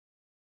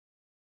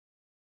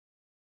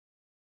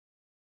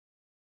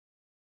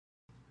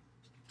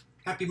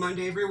Happy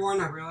Monday, everyone.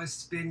 I realize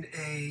it's been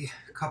a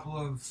couple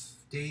of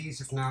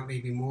days, if not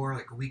maybe more,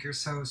 like a week or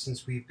so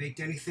since we've baked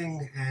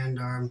anything,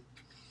 and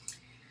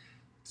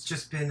it's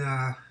just been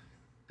a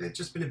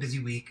busy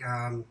week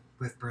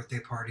with birthday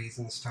parties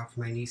and stuff for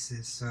my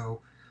nieces.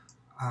 So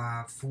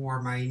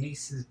for my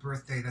niece's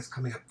birthday that's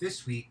coming up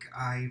this week,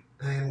 I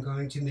am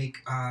going to make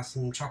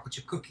some chocolate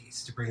chip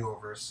cookies to bring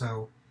over.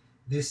 So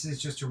this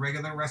is just a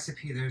regular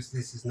recipe. This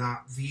is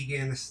not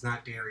vegan. This is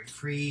not dairy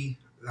free.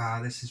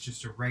 This is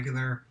just a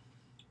regular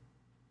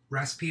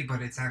recipe,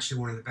 but it's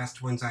actually one of the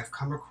best ones I've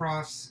come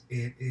across.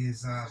 It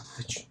is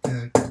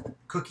the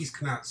cookies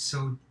come out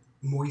so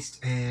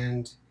moist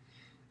and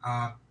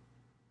I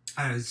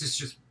don't know, it's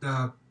just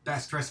the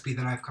best recipe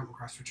that I've come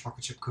across for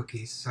chocolate chip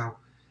cookies. So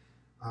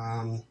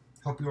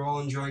hope you're all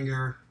enjoyed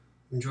your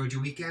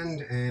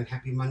weekend and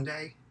happy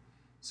Monday.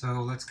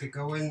 So let's get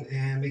going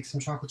and make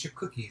some chocolate chip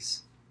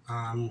cookies.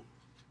 The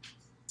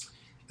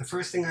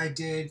first thing I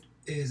did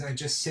is I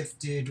just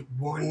sifted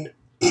 1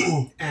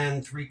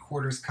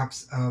 3/4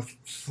 cups of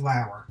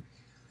flour.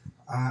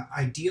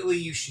 Ideally,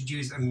 you should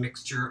use a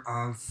mixture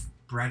of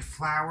bread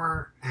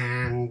flour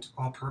and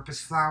all-purpose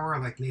flour,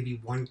 like maybe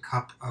 1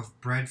 cup of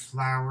bread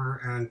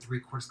flour and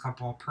 3/4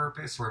 cup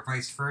all-purpose, or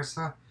vice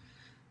versa.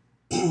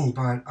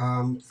 But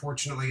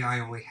fortunately, I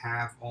only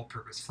have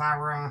all-purpose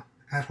flour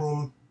at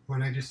home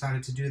when I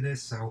decided to do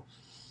this. So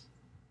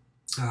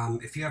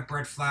if you have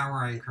bread flour,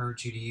 I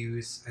encourage you to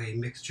use a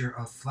mixture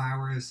of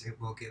flours. It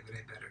will give it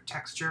a better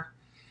texture.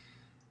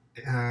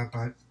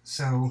 I'm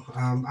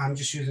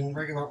just using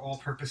regular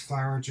all-purpose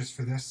flour just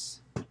for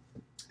this,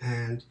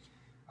 and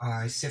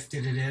I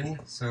sifted it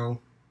in. So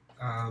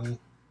to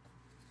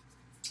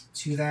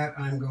that,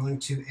 I'm going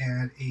to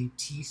add a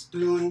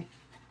teaspoon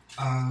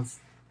of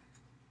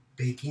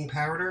baking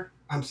soda.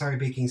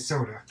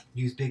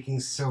 Use baking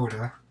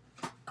soda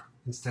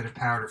instead of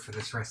powder for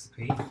this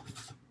recipe.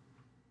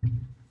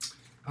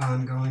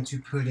 I'm going to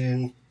put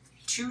in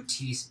 2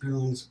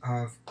 teaspoons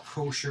of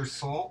kosher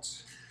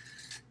salt.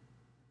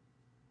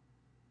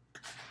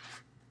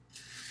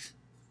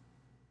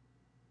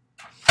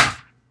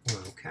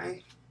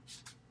 Okay.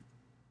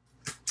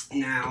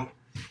 Now,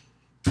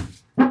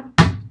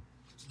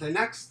 the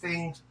next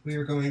thing we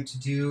are going to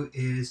do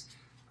is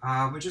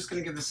we're just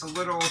going to give this a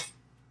little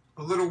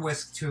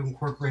whisk to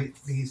incorporate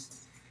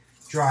these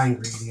dry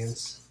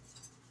ingredients.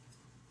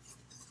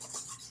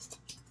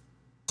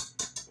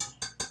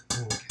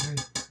 Okay.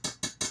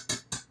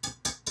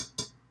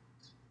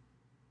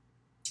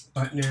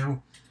 But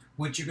now,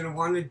 what you're going to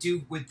want to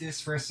do with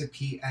this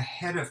recipe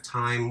ahead of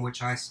time,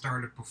 which I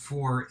started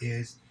before,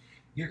 is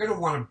you're going to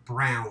want to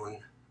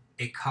brown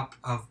a cup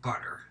of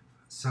butter.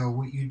 So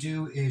what you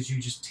do is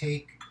you just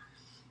take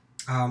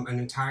an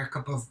entire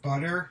cup of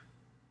butter,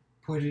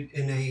 put it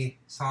in a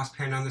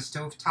saucepan on the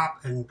stove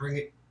top, and bring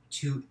it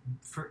to,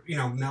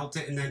 melt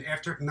it. And then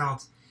after it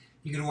melts,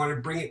 you're going to want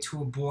to bring it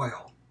to a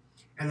boil.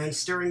 And then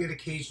stirring it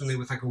occasionally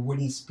with like a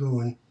wooden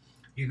spoon.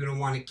 You're going to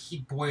want to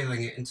keep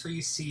boiling it until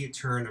you see it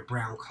turn a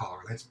brown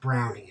color. That's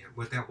browning it.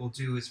 What that will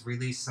do is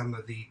release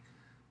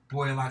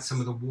boil out some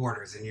of the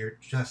waters, and you're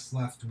just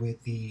left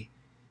with the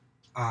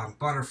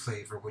butter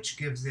flavor, which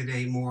gives it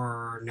a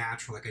more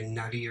natural, like a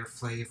nuttier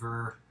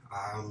flavor.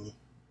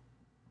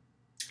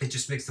 It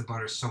just makes the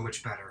butter so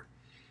much better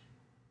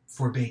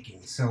for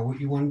baking. So what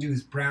you want to do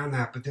is brown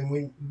that, but then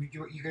what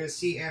you're going to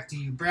see after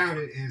you brown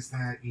it is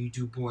that you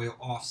do boil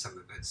off some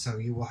of it, so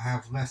you will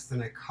have less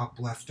than a cup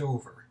left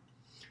over.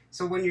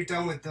 So when you're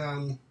done with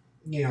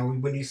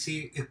when you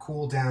see it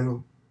cool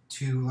down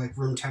to like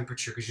room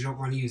temperature, because you don't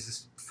want to use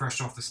this fresh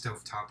off the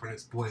stove top when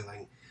it's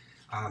boiling,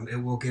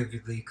 it will give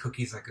the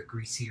cookies like a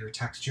greasier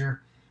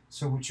texture.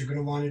 So what you're going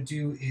to want to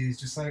do is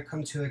just let it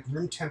come to like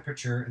room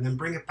temperature, and then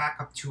bring it back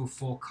up to a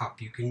full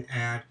cup. You can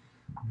add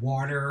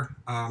water.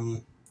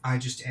 I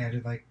just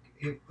added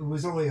it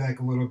was only like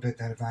a little bit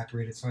that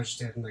evaporated, so I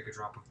just added like a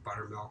drop of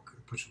buttermilk,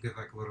 which will give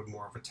like a little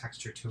more of a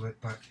texture to it.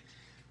 But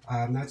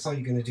that's all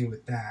you're going to do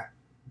with that.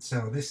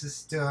 So this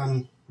is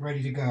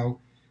ready to go.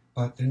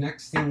 But the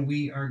next thing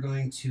we are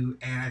going to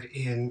add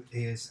in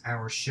is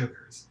our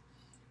sugars.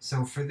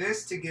 So for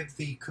this to give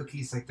the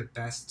cookies like the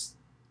best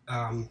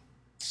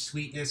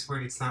sweetness,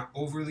 where it's not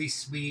overly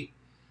sweet,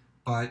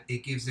 but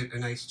it gives it a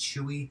nice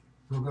chewy,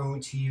 we're going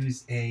to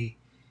use a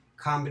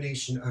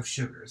combination of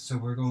sugars. So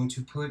we're going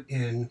to put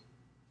in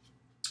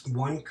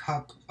 1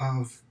 cup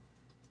of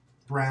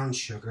brown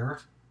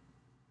sugar,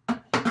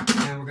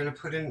 and we're going to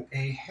put in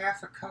a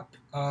 1/2 cup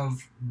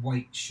of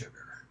white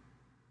sugar.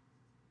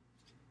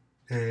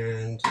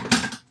 And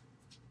what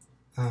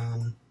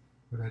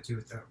do I do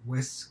with that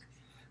whisk?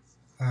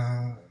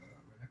 Where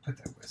did I put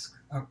that whisk?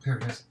 Oh, here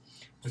it is.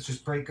 Let's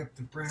just break up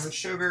the brown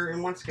sugar,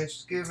 and once again,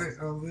 just give it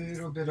a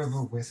little bit of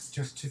a whisk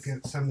just to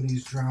get some of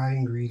these dry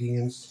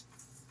ingredients.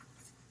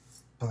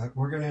 But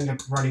we're going to end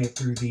up running it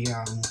through the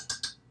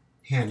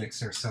hand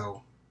mixer,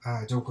 so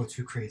don't go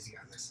too crazy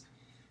on this.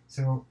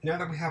 So now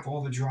that we have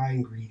all the dry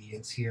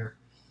ingredients here,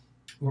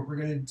 what we're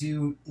going to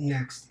do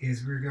next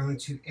is we're going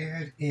to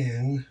add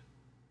in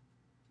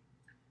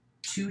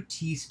 2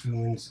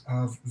 teaspoons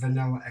of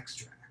vanilla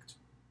extract.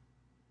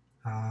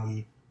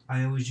 I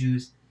always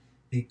use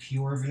the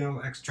pure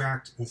vanilla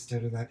extract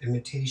instead of that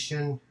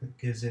imitation. It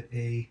gives it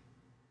a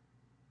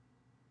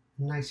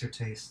nicer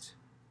taste.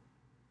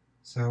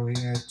 So we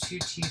add 2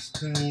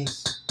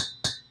 teaspoons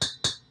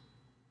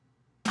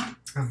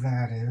of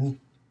that in.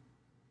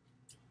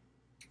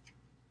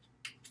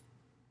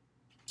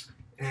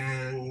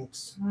 And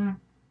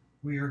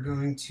we are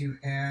going to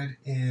add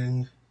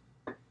in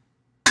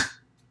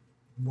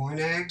 1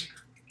 egg.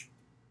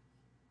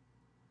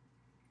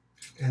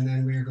 And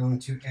then we are going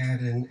to add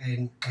in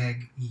an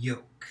egg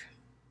yolk.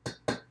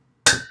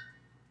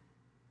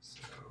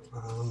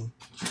 So,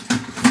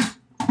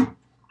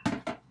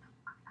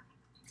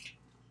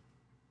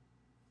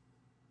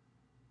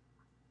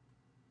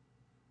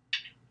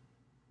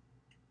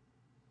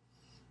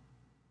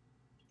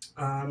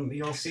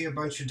 you'll see a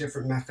bunch of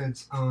different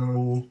methods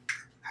on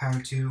how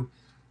to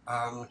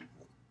on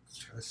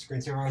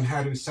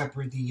how to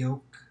separate the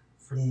yolk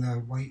from the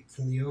white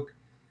from the yolk.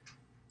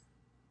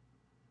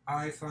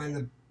 I find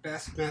the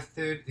best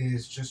method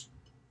is just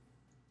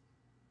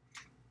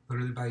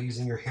literally by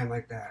using your hand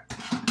like that.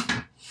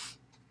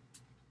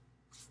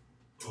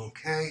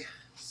 Okay,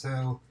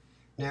 so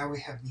now we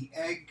have the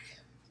egg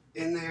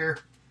in there.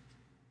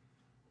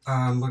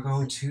 We're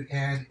going to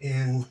add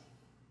in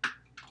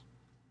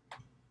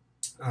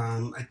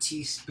a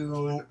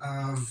teaspoon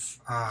of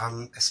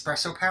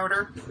espresso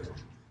powder.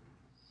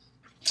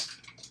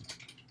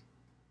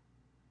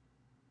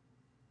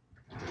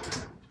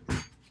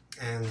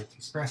 And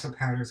espresso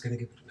powder is going to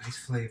give it a nice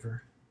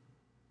flavor.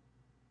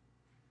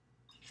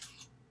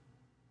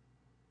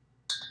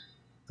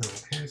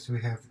 Okay, so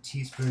we have a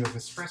teaspoon of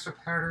espresso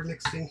powder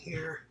mixed in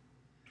here.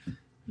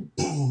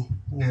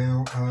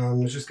 Now,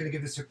 I'm just going to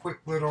give this a quick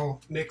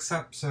little mix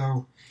up,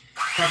 so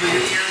cover your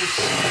ears.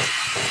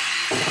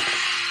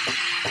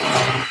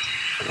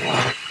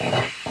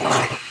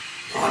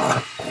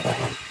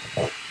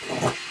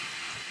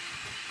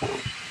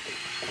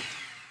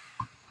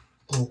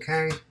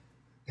 Okay,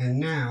 and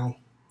now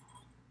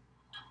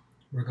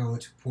we're going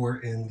to pour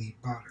in the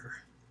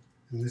butter.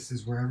 And this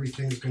is where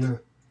everything's going to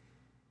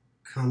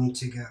come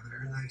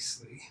together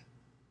nicely.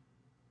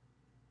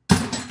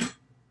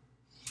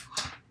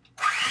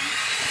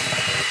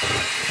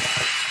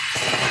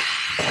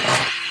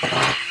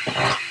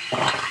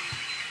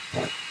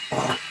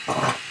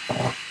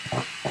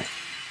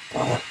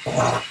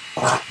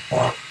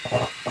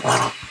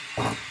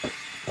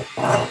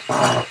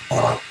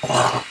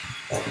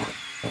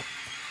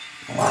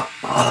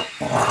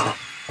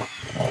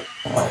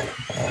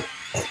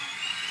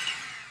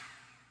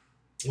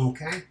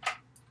 Okay,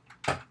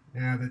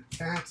 now that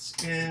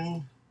that's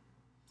in,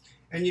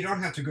 and you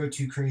don't have to go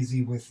too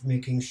crazy with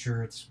making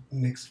sure it's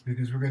mixed,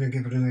 because we're going to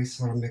give it a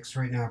nice little mix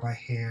right now by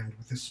hand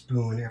with a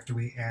spoon after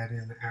we add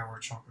in our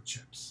chocolate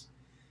chips.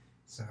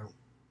 So,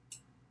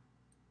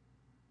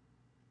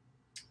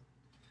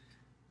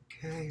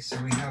 okay,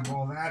 so we have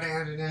all that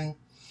added in.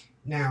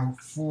 Now,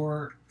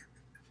 for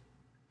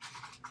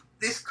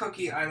this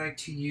cookie, I like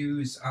to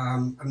use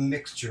a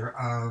mixture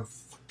of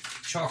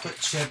chocolate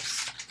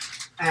chips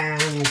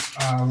and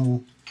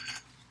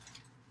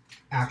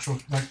actual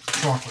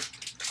chocolate,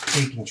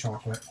 baking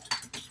chocolate.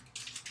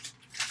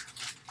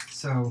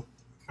 So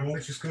I'm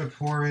just going to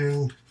pour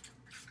in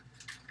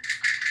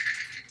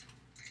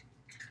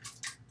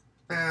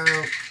about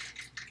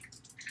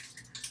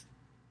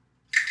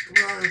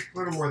a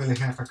little more than a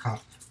half a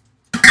cup.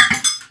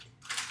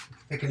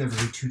 It can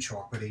never be too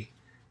chocolatey.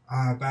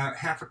 About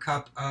half a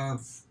cup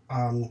of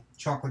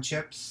chocolate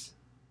chips.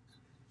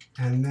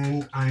 And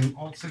then I'm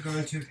also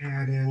going to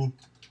add in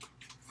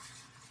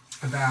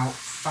about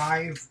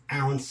 5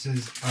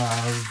 ounces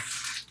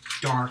of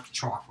dark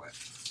chocolate,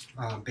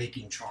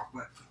 baking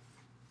chocolate.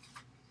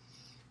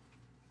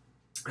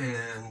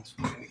 And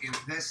we're going to give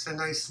this a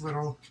nice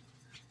little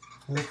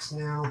mix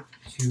now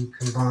to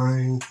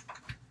combine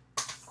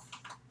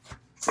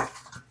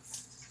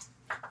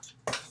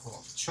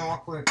all the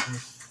chocolate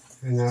with,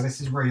 and now this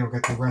is where you'll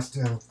get the rest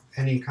of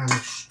any kind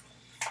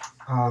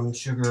of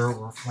sugar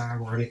or flour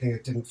or anything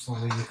that didn't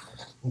fully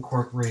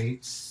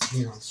incorporate,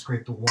 you know,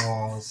 scrape the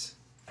walls.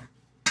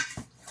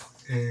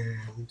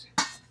 And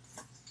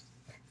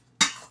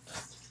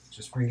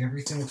just bring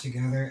everything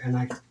together, and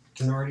I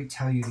can already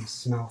tell you these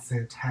smell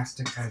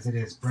fantastic as it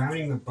is.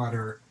 Browning the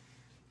butter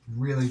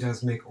really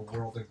does make a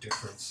world of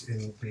difference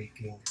in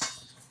baking.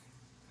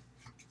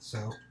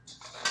 So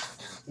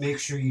make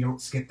sure you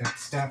don't skip that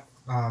step.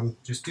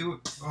 Just do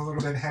it a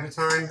little bit ahead of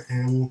time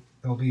and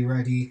they'll be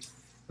ready.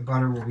 The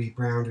butter will be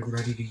browned and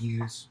ready to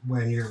use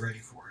when you're ready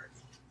for it.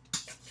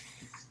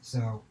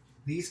 So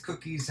these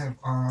cookies have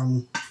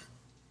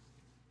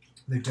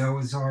the dough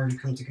has already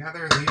come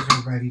together. These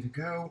are ready to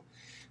go.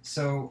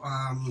 So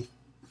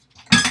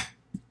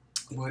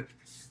what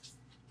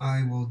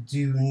I will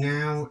do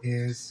now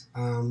is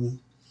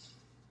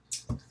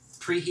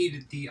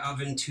preheat the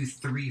oven to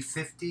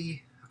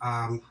 350.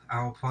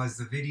 I'll pause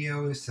the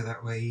video so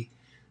that way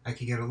I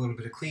can get a little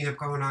bit of cleanup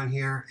going on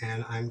here,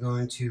 and I'm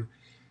going to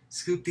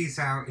scoop these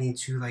out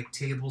into like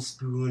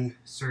tablespoon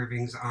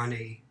servings on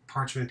a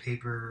parchment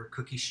paper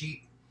cookie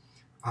sheet.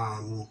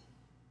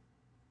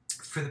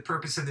 For the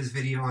purpose of this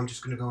video, I'm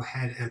just going to go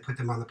ahead and put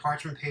them on the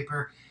parchment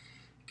paper,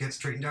 get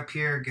straightened up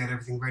here, get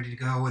everything ready to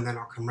go, and then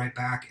I'll come right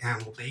back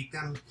and we'll bake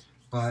them.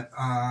 But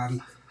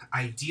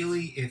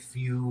ideally, if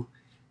you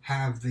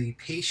have the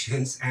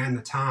patience and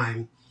the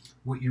time,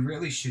 what you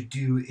really should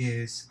do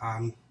is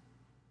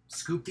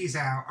scoop these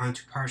out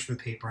onto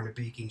parchment paper on a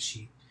baking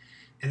sheet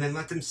and then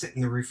let them sit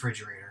in the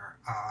refrigerator.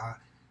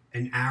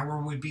 An hour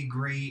would be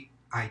great,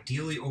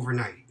 ideally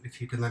overnight.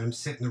 If you can let them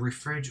sit in the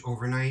fridge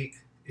overnight,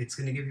 it's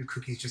going to give your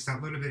cookies just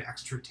that little bit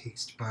extra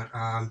taste. But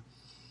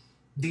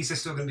these are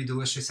still going to be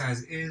delicious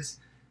as is,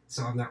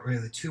 so I'm not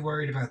really too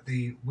worried about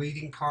the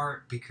waiting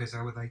part, because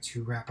I would like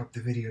to wrap up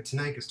the video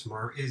tonight, because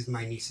tomorrow is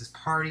my niece's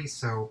party,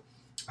 so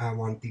I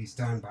want these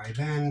done by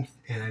then,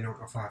 and I don't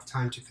know if I'll have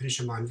time to finish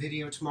them on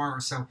video tomorrow.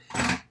 So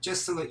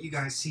just to let you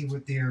guys see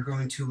what they're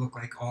going to look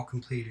like all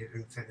completed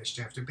and finished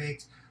after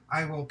baked,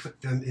 I will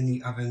put them in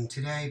the oven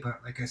today.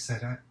 But like I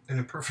said, in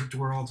a perfect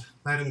world,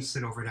 let them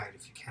sit overnight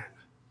if you can.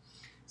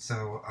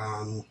 So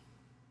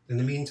in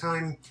the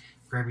meantime,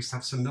 grab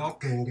yourself some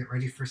milk and get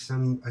ready for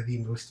some of the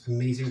most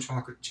amazing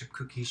chocolate chip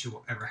cookies you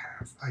will ever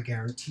have. I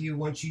guarantee you,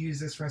 once you use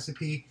this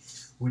recipe,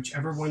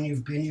 whichever one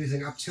you've been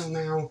using up till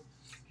now,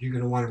 you're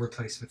going to want to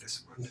replace with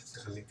this one.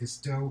 I mean, this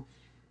dough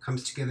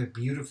comes together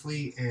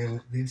beautifully, and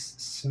this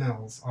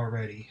smells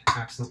already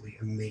absolutely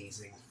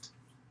amazing.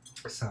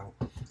 So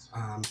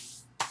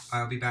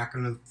I'll be back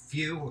in a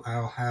few.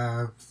 I'll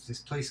have this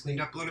place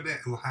cleaned up a little bit,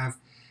 and we'll have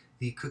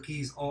the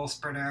cookies all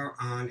spread out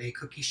on a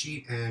cookie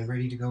sheet and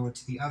ready to go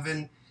into the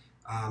oven.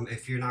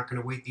 If you're not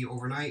going to wait the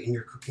overnight and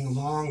you're cooking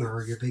along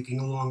or you're baking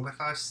along with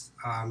us,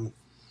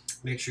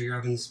 make sure your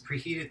oven's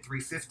preheated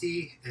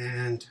 350,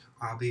 and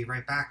I'll be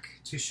right back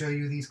to show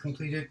you these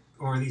completed,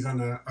 or these on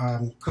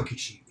the cookie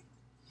sheet.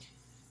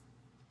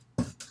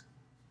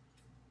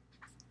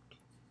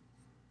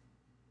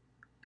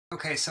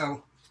 Okay,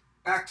 so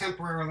back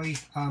temporarily.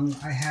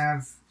 I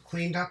have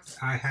cleaned up.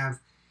 I have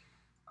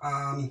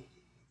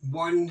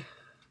one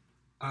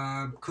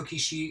cookie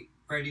sheet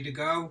ready to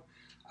go.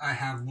 I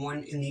have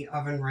one in the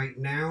oven right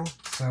now,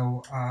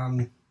 so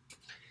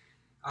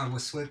I will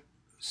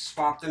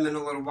swap them in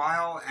a little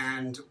while,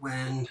 and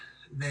when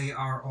they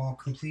are all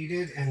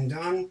completed and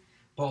done,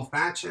 both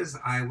batches,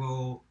 I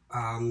will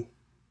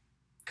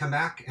come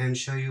back and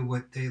show you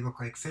what they look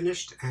like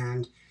finished,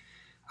 and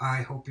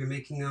I hope you're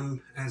making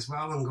them as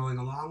well and going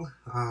along.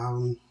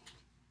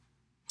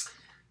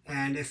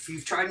 And if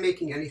you've tried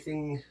making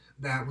anything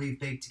that we've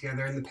baked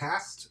together in the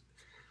past,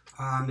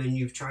 and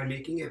you've tried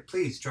making it,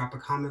 please drop a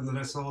comment, let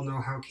us all know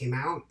how it came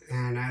out.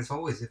 And as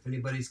always, if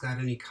anybody's got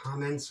any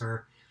comments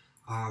or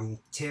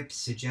tips,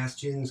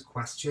 suggestions,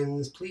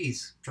 questions,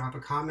 please drop a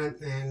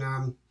comment,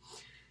 and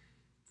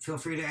feel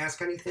free to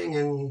ask anything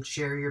and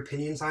share your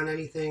opinions on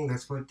anything.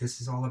 That's what this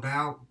is all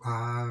about.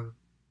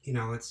 You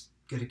know, let's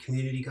get a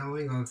community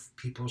going of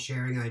people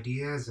sharing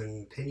ideas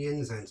and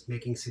opinions and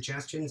making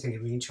suggestions and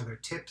giving each other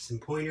tips and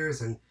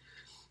pointers and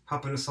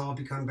helping us all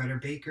become better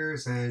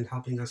bakers and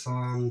helping us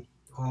all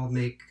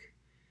make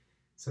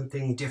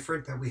something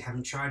different that we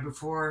haven't tried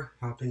before,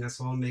 helping us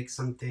all make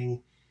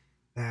something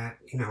that,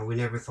 you know, we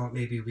never thought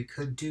maybe we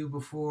could do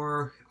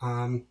before.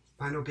 I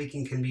know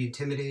baking can be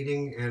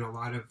intimidating, and a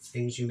lot of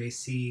things you may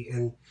see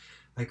in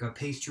like a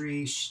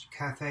pastry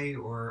cafe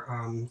or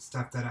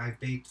stuff that I've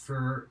baked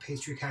for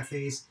pastry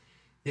cafes,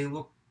 they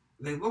look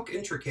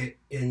intricate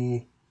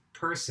in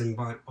person,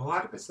 but a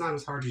lot of it's not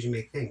as hard as you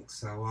may think.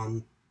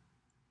 So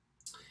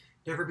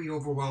never be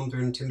overwhelmed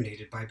or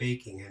intimidated by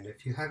baking. And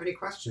if you have any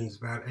questions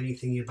about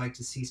anything you'd like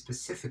to see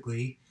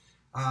specifically,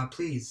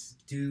 please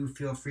do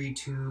feel free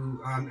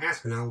to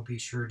ask, and I will be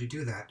sure to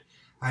do that.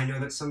 I know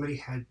that somebody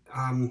had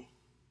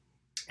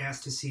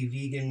asked to see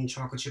vegan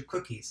chocolate chip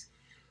cookies.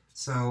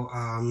 So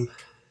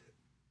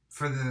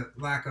for the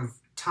lack of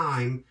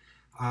time,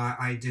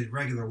 I did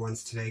regular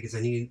ones today because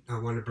I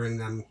want to bring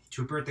them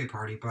to a birthday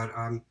party. But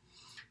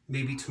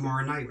maybe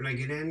tomorrow night when I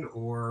get in,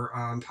 or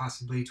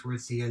possibly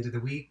towards the end of the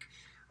week,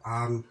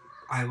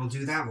 I will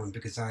do that one,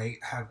 because I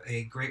have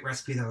a great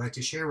recipe that I'd like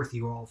to share with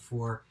you all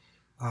for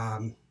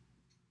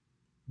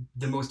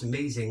the most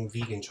amazing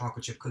vegan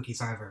chocolate chip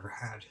cookies I've ever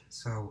had.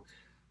 So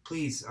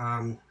please,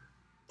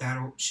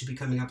 that should be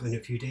coming up in a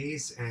few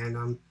days.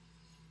 And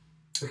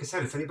like I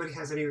said, if anybody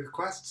has any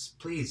requests,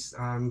 please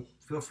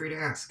feel free to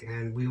ask,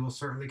 and we will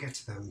certainly get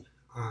to them.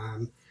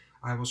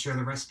 I will share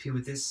the recipe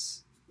with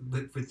this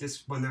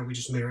one that we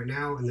just made right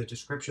now in the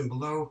description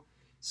below.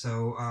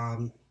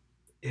 So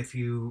if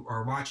you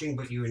are watching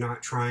but you are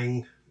not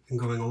trying and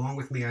going along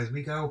with me as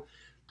we go,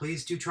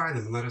 please do try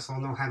them and let us all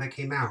know how they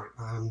came out.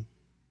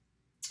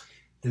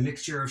 The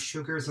mixture of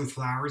sugars and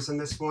flours in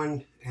this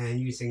one, and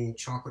using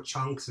chocolate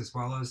chunks as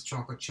well as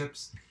chocolate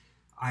chips,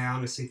 I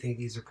honestly think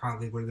these are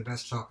probably one of the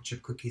best chocolate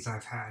chip cookies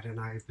I've had, and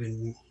I've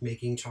been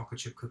making chocolate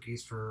chip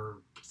cookies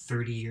for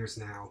 30 years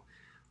now,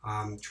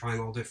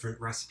 trying all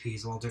different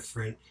recipes, all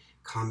different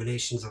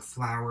combinations of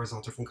flours,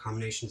 all different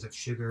combinations of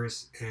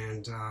sugars,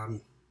 and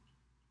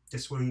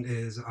this one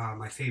is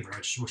my favorite. I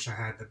just wish I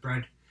had the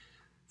bread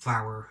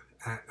flour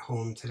at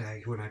home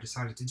today when I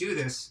decided to do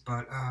this,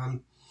 but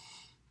I'm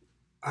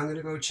going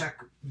to go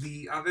check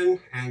the oven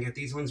and get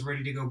these ones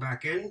ready to go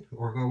back in,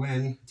 or go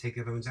in, take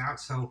the other ones out.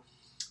 So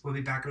we'll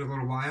be back in a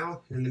little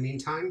while. In the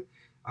meantime,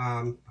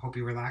 hope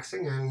you're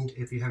relaxing, and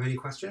if you have any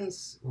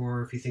questions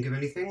or if you think of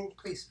anything,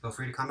 please feel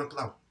free to comment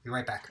below. Be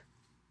right back.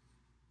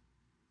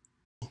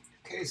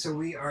 Okay, so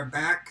we are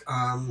back.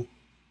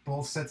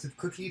 Both sets of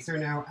cookies are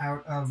now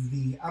out of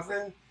the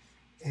oven,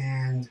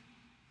 and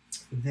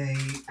they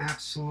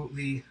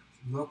absolutely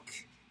look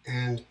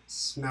and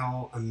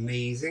smell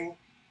amazing.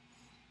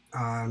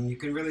 You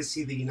can really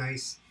see the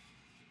nice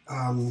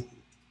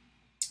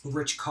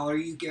rich color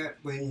you get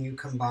when you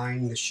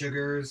combine the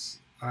sugars.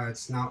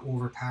 It's not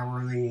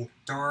overpowering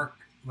dark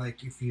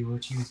like if you were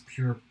to use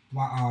pure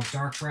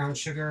dark brown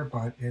sugar,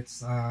 but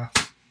it's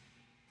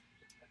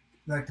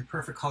like the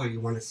perfect color you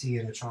want to see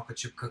in a chocolate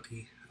chip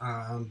cookie.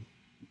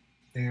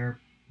 They're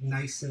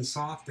nice and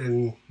soft,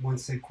 and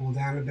once they cool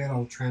down a bit,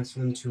 I'll transfer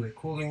them to a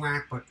cooling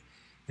rack, but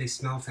they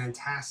smell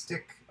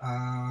fantastic.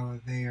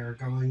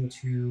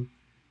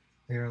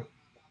 They're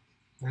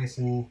nice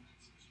and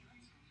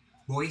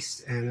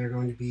moist, and they're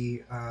going to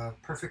be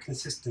perfect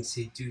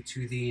consistency due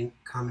to the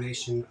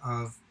combination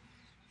of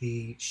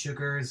the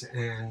sugars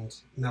and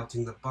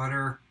melting the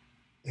butter.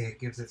 It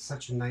gives it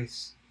such a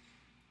nice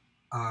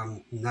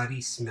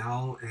nutty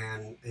smell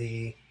and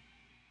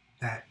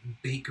that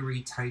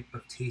bakery type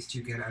of taste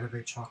you get out of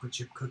a chocolate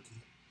chip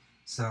cookie.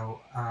 So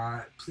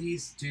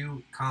please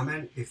do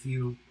comment if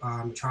you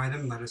try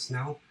them. Let us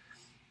know.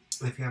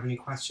 If you have any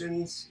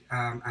questions,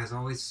 as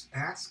always,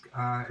 ask.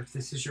 If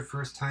this is your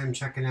first time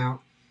checking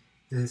out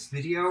this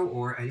video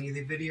or any of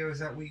the videos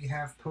that we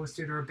have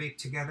posted or baked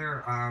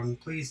together,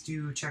 please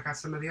do check out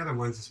some of the other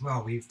ones as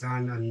well. We've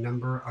done a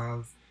number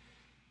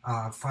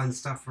of fun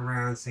stuff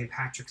around St.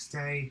 Patrick's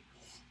Day.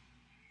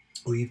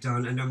 We've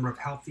done a number of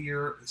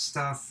healthier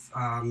stuff,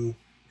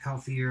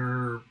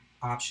 healthier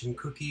option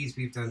cookies.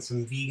 We've done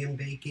some vegan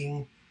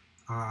baking.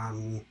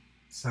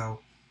 So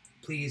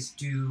please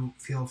do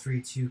feel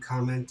free to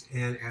comment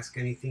and ask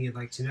anything you'd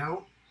like to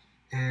know.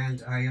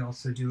 And I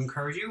also do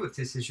encourage you, if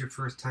this is your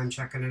first time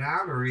checking it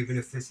out, or even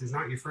if this is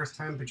not your first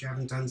time but you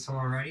haven't done so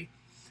already,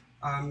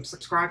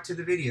 subscribe to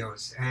the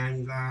videos,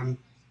 and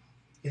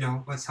you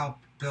know, let's help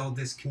build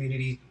this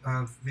community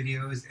of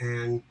videos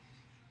and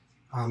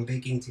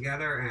baking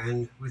together.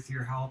 And with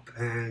your help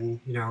and,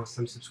 you know,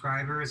 some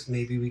subscribers,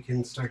 maybe we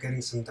can start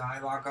getting some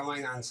dialogue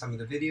going on some of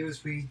the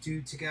videos we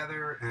do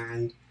together.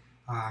 And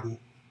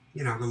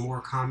you know, the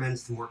more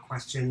comments, the more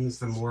questions,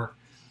 the more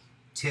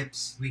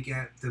tips we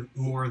get, the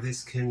more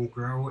this can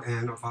grow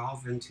and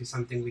evolve into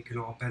something we can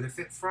all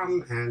benefit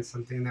from and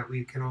something that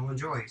we can all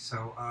enjoy.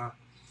 So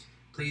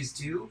please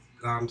do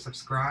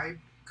subscribe,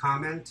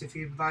 comment if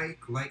you'd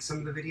like some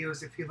of the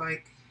videos if you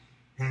like,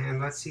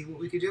 and let's see what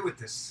we can do with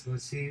this.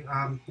 Let's see, you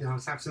know,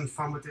 let's have some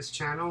fun with this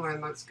channel,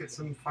 and let's get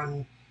some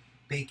fun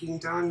baking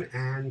done.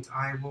 And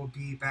I will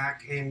be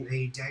back in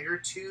a day or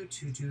two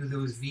to do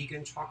those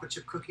vegan chocolate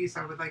chip cookies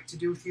I would like to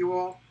do with you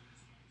all.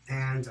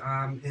 And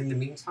in the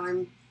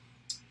meantime,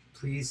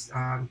 please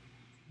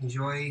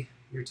enjoy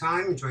your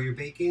time, enjoy your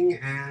baking,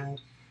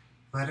 and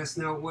let us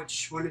know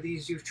which one of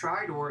these you've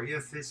tried, or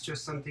if it's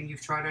just something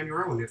you've tried on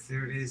your own. If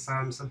there is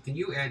something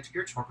you add to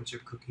your chocolate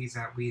chip cookies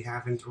that we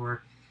haven't,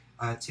 or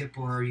a tip,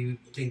 or you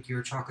think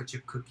your chocolate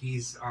chip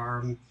cookies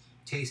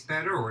taste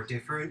better or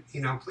different,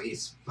 you know,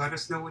 please let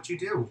us know what you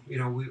do. You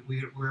know,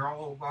 we're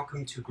all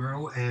welcome to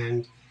grow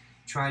and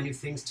try new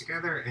things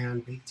together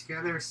and bake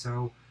together.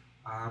 So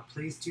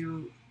please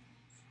do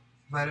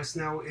let us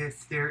know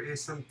if there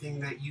is something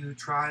that you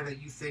try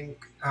that you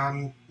think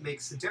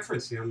makes a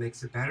difference, you know,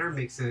 makes it better,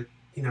 makes it,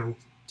 you know,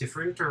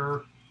 different,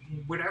 or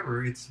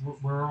whatever.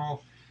 We're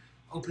all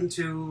open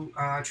to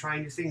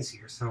trying new things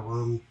here.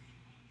 So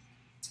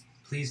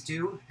please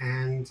do,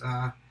 and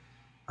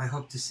I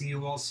hope to see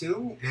you all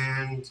soon.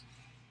 And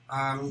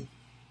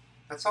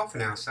that's all for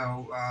now.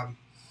 So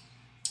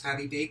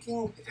happy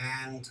baking,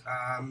 and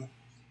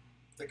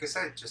like I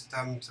said, just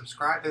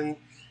subscribe and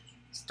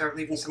start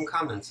leaving some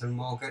comments, and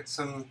we'll get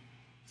some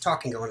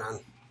talking going on.